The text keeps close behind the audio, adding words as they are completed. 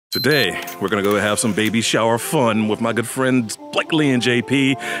Today, we're gonna go have some baby shower fun with my good friends Blakely and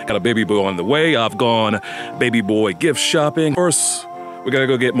JP. Got a baby boy on the way. I've gone baby boy gift shopping. First, we gotta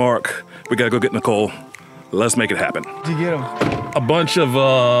go get Mark. We gotta go get Nicole. Let's make it happen. Did you get them? A bunch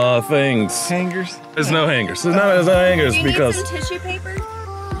of things. Hangers? There's no hangers. There's no hangers because. Do you need some tissue paper?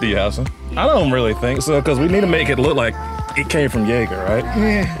 Do you have some? I don't really think so because we need to make it look like it came from Jaeger, right?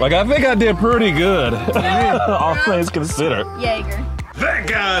 Yeah. Like I think I did pretty good. All things considered. Jaeger. That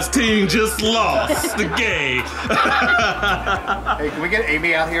guy's team just lost the game. Hey, can we get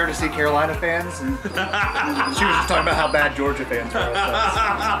Amy out here to see Carolina fans? And she was just talking about how bad Georgia fans were.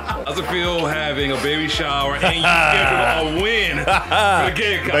 How's it feel having a baby shower and you schedule a win for the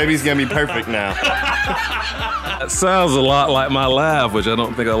game? Baby's gonna be perfect now. That sounds a lot like my laugh, which I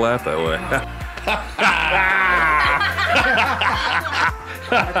don't think I laugh that way.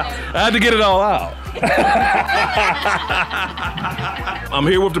 I had to get it all out. I'm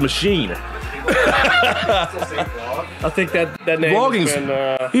here with the machine. I think that name Vlogging's has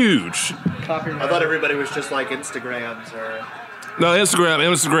been huge. I thought everybody was just like Instagrams or. No, Instagram,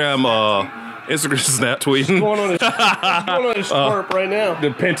 snap tweeting. going on his twerp right now. The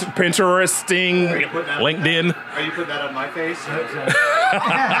Pinteresting, LinkedIn. Are you putting that on my face?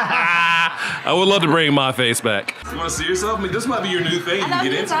 I would love to bring my face back. You want to see yourself? I mean, this might be your new thing I you thought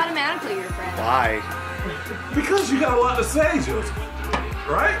get it was into. automatically your friend. Why? Because you got a lot to say, Joseph.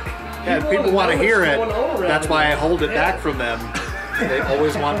 Right? Yeah, if people want to hear it. That's why I hold it back from them. They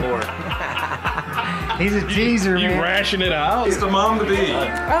always want more. He's a teaser, You man. ration it out. It's the mom to be.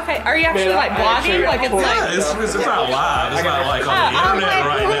 Okay, are you actually like vlogging? Like it's like. Yeah, it's not live. It's not like on the internet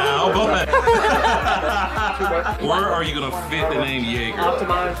right now. But where are you gonna fit the name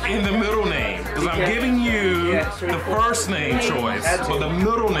Jaeger? In the middle name, because I'm giving you the first name choice, but the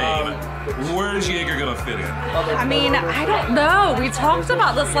middle name. Where is Jaeger gonna fit in? I mean, I don't know. We talked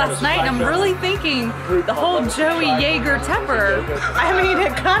about this last night, and I'm really thinking the whole Joey Jaeger Tepper. I mean,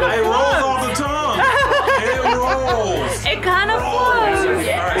 it kind of It rolls flows. off the tongue. It rolls. It kind of flows. All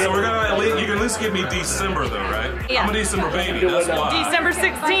right, so we're gonna you can at least give me December though, right? Yeah. I'm a December baby. That's why. December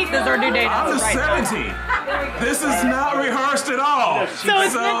 16th is our due date. I'm the 17th. This is not rehearsed at all. So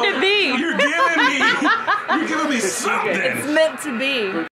it's meant to be. You're giving me something. It's meant to be.